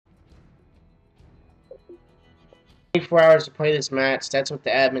24 hours to play this match. That's what the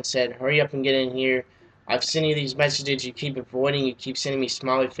admin said. Hurry up and get in here. I've sent you these messages. You keep avoiding. You keep sending me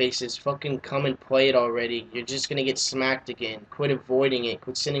smiley faces. Fucking come and play it already. You're just gonna get smacked again. Quit avoiding it.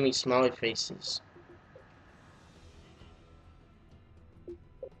 Quit sending me smiley faces.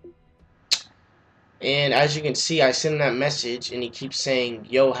 And as you can see, I send him that message, and he keeps saying,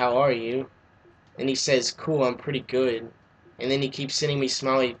 "Yo, how are you?" And he says, "Cool, I'm pretty good." And then he keeps sending me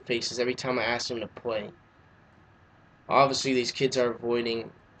smiley faces every time I ask him to play. Obviously, these kids are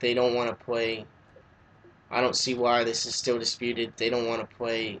avoiding. They don't want to play. I don't see why this is still disputed. They don't want to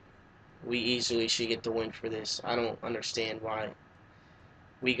play. We easily should get the win for this. I don't understand why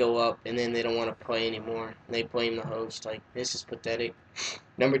we go up and then they don't want to play anymore. They blame the host. Like, this is pathetic.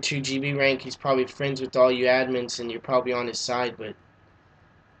 Number 2 GB rank, he's probably friends with all you admins and you're probably on his side, but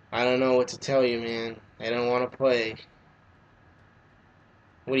I don't know what to tell you, man. They don't want to play.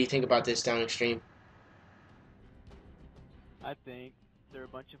 What do you think about this, Down Extreme? I think they're a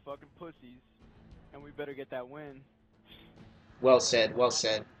bunch of fucking pussies, and we better get that win. Well Because said, well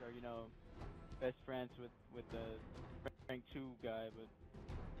said. admins are, best friends with the rank 2 guy, but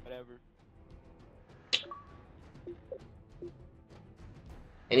whatever.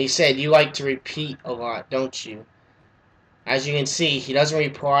 And he said, you like to repeat a lot, don't you? As you can see, he doesn't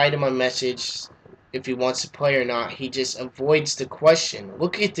reply to my message if he wants to play or not. He just avoids the question.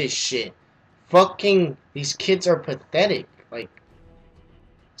 Look at this shit. Fucking, these kids are pathetic. Like,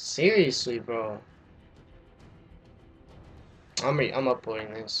 seriously, bro. I'm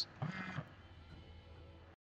uploading this.